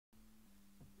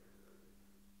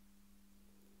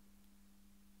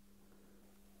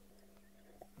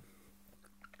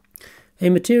A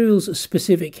material's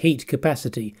specific heat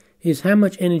capacity is how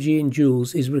much energy in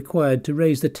joules is required to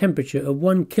raise the temperature of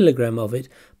 1 kilogram of it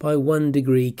by 1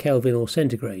 degree Kelvin or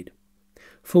centigrade.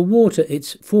 For water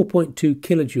it's 4.2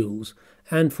 kilojoules,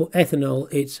 and for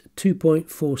ethanol it's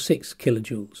 2.46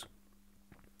 kilojoules.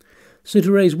 So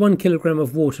to raise 1 kilogram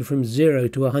of water from 0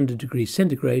 to 100 degrees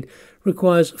centigrade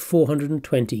requires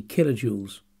 420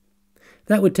 kilojoules.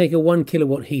 That would take a 1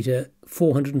 kilowatt heater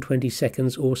 420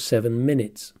 seconds or 7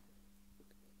 minutes.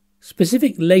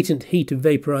 Specific latent heat of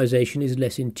vaporization is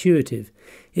less intuitive.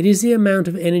 It is the amount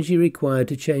of energy required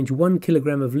to change 1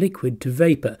 kilogram of liquid to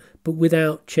vapor, but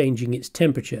without changing its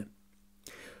temperature.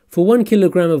 For 1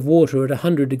 kilogram of water at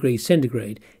 100 degrees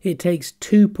centigrade, it takes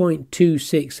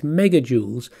 2.26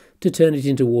 megajoules to turn it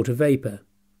into water vapor.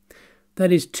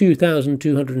 That is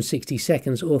 2,260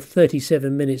 seconds or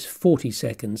 37 minutes 40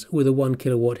 seconds with a 1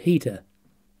 kilowatt heater.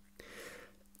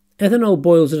 Ethanol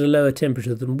boils at a lower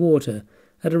temperature than water,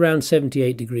 at around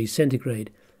 78 degrees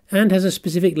centigrade, and has a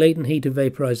specific latent heat of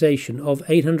vaporization of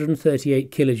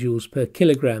 838 kilojoules per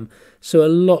kilogram, so a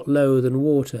lot lower than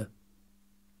water.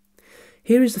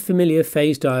 Here is the familiar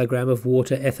phase diagram of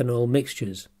water-ethanol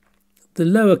mixtures. The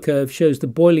lower curve shows the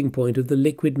boiling point of the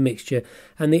liquid mixture,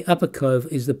 and the upper curve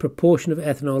is the proportion of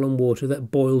ethanol and water that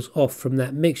boils off from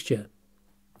that mixture.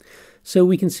 So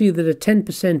we can see that a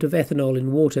 10% of ethanol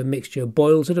in water mixture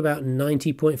boils at about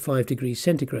 90.5 degrees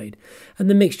centigrade, and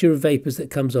the mixture of vapours that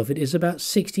comes off it is about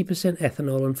 60%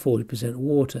 ethanol and 40%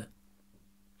 water.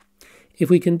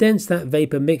 If we condense that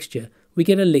vapour mixture, we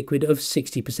get a liquid of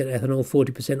 60% ethanol,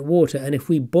 40% water, and if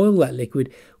we boil that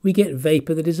liquid, we get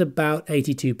vapour that is about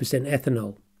 82%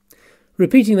 ethanol.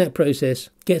 Repeating that process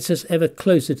gets us ever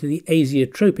closer to the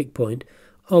azeotropic point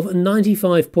of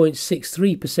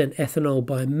 95.63% ethanol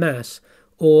by mass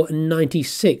or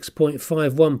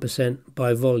 96.51%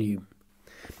 by volume.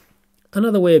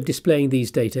 Another way of displaying these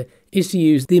data is to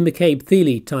use the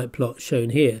McCabe-Thiele type plot shown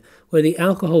here, where the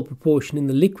alcohol proportion in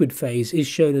the liquid phase is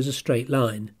shown as a straight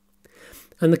line,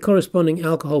 and the corresponding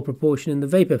alcohol proportion in the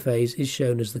vapour phase is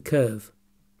shown as the curve.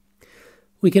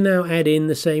 We can now add in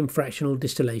the same fractional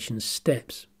distillation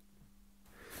steps.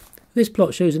 This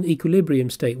plot shows an equilibrium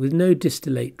state with no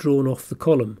distillate drawn off the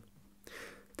column.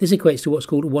 This equates to what's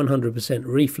called 100%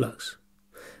 reflux.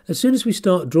 As soon as we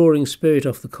start drawing spirit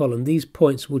off the column, these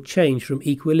points will change from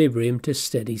equilibrium to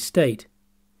steady state.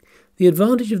 The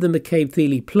advantage of the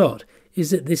McCabe-Thiele plot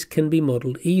is that this can be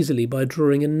modelled easily by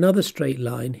drawing another straight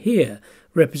line here,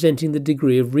 representing the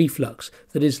degree of reflux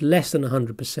that is less than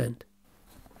 100%.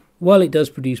 While it does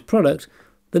produce product,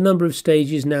 the number of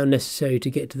stages now necessary to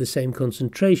get to the same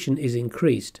concentration is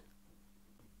increased.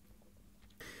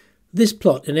 This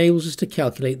plot enables us to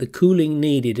calculate the cooling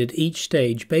needed at each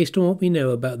stage based on what we know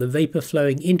about the vapour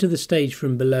flowing into the stage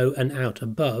from below and out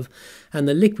above, and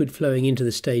the liquid flowing into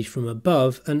the stage from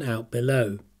above and out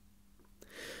below.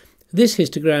 This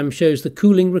histogram shows the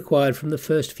cooling required from the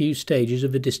first few stages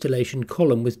of a distillation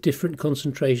column with different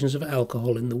concentrations of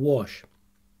alcohol in the wash.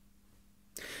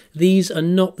 These are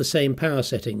not the same power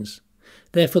settings,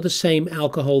 therefore the same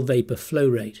alcohol vapour flow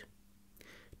rate.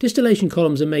 Distillation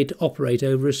columns are made to operate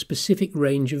over a specific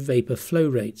range of vapour flow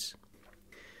rates.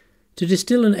 To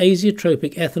distill an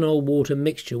azeotropic ethanol-water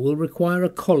mixture will require a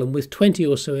column with 20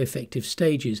 or so effective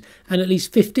stages, and at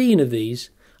least 15 of these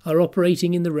are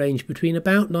operating in the range between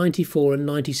about 94 and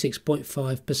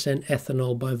 96.5%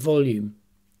 ethanol by volume.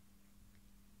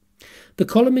 The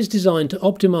column is designed to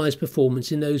optimise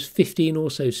performance in those 15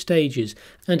 or so stages,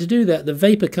 and to do that the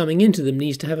vapour coming into them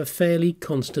needs to have a fairly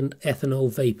constant ethanol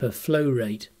vapour flow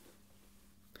rate.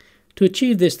 To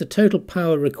achieve this, the total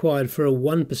power required for a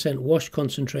 1% wash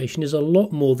concentration is a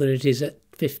lot more than it is at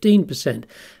 15%,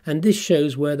 and this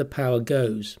shows where the power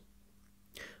goes.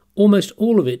 Almost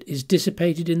all of it is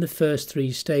dissipated in the first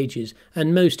 3 stages,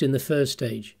 and most in the first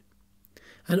stage.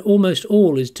 And almost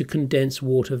all is to condense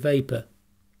water vapour.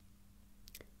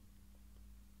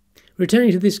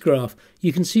 Returning to this graph,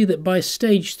 you can see that by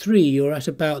stage 3 you're at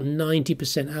about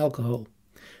 90% alcohol.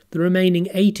 The remaining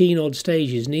 18 odd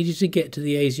stages needed to get to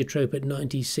the azeotrope at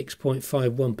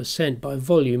 96.51% by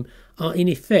volume are in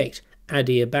effect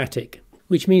adiabatic,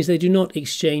 which means they do not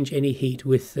exchange any heat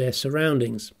with their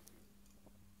surroundings.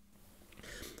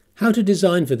 How to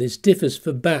design for this differs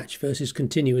for batch versus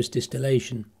continuous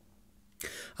distillation.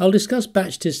 I'll discuss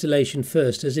batch distillation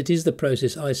first, as it is the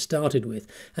process I started with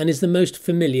and is the most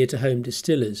familiar to home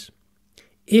distillers.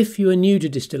 If you are new to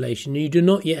distillation and you do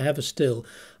not yet have a still,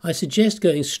 I suggest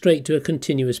going straight to a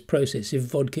continuous process if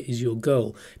vodka is your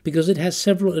goal, because it has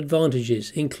several advantages,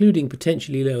 including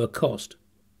potentially lower cost.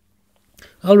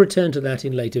 I'll return to that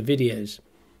in later videos.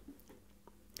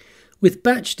 With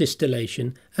batch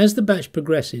distillation, as the batch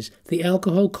progresses, the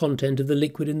alcohol content of the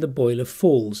liquid in the boiler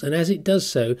falls, and as it does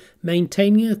so,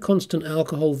 maintaining a constant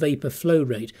alcohol vapour flow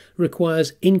rate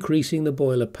requires increasing the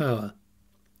boiler power.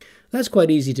 That's quite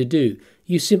easy to do.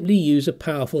 You simply use a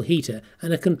powerful heater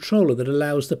and a controller that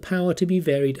allows the power to be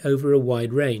varied over a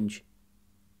wide range.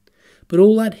 But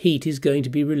all that heat is going to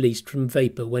be released from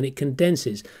vapour when it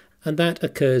condenses, and that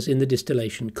occurs in the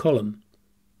distillation column.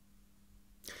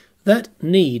 That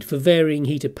need for varying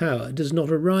heater power does not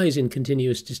arise in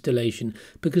continuous distillation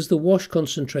because the wash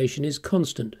concentration is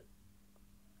constant.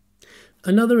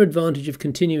 Another advantage of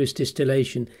continuous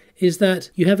distillation is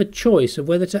that you have a choice of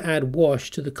whether to add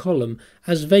wash to the column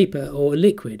as vapour or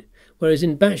liquid, whereas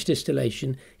in batch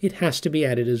distillation it has to be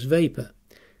added as vapour,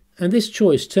 and this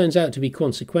choice turns out to be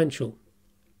consequential.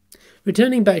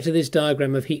 Returning back to this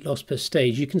diagram of heat loss per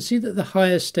stage, you can see that the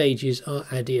higher stages are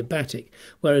adiabatic,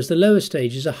 whereas the lower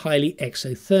stages are highly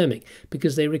exothermic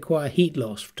because they require heat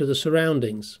loss to the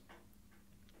surroundings.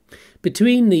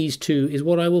 Between these two is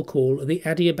what I will call the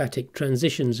adiabatic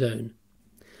transition zone.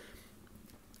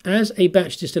 As a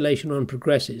batch distillation run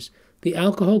progresses, the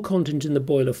alcohol content in the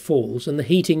boiler falls and the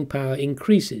heating power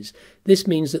increases. This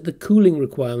means that the cooling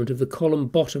requirement of the column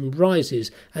bottom rises,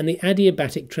 and the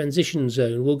adiabatic transition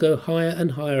zone will go higher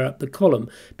and higher up the column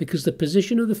because the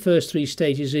position of the first three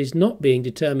stages is not being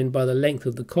determined by the length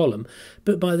of the column,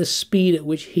 but by the speed at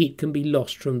which heat can be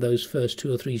lost from those first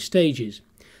 2 or 3 stages.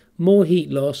 More heat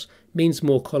loss means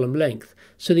more column length,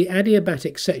 so the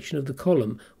adiabatic section of the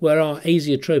column where our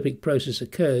azeotropic process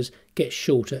occurs gets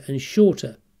shorter and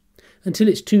shorter, until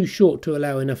it's too short to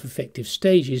allow enough effective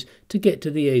stages to get to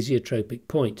the azeotropic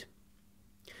point.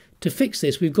 To fix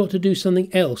this, we've got to do something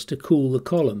else to cool the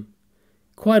column.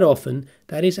 Quite often,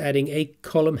 that is adding a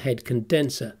column head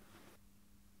condenser.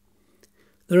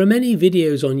 There are many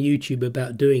videos on YouTube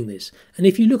about doing this, and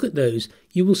if you look at those,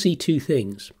 you will see 2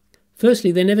 things.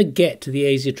 Firstly, they never get to the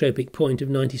azeotropic point of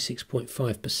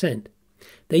 96.5%.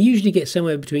 They usually get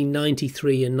somewhere between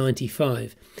 93 and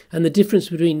 95, and the difference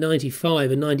between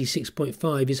 95 and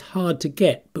 96.5 is hard to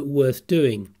get but worth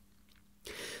doing.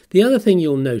 The other thing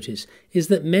you'll notice is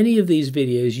that many of these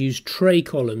videos use tray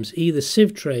columns, either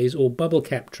sieve trays or bubble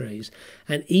cap trays,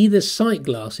 and either sight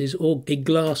glasses or a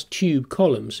glass tube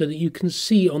column so that you can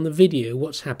see on the video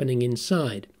what's happening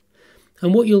inside.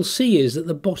 And what you'll see is that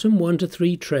the bottom 1 to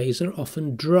 3 trays are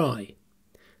often dry.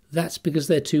 That's because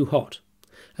they're too hot.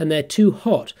 And they're too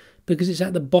hot because it's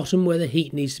at the bottom where the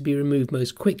heat needs to be removed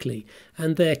most quickly,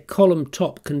 and their column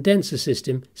top condenser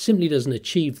system simply doesn't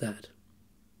achieve that.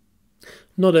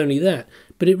 Not only that,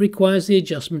 but it requires the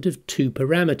adjustment of 2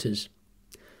 parameters: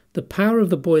 the power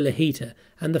of the boiler heater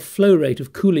and the flow rate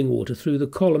of cooling water through the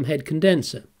column head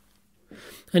condenser.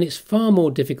 And it's far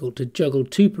more difficult to juggle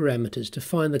 2 parameters to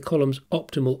find the column's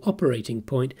optimal operating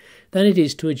point than it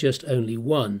is to adjust only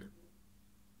one.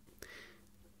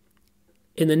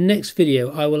 In the next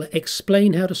video, I will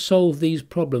explain how to solve these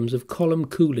problems of column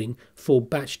cooling for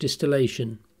batch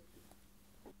distillation.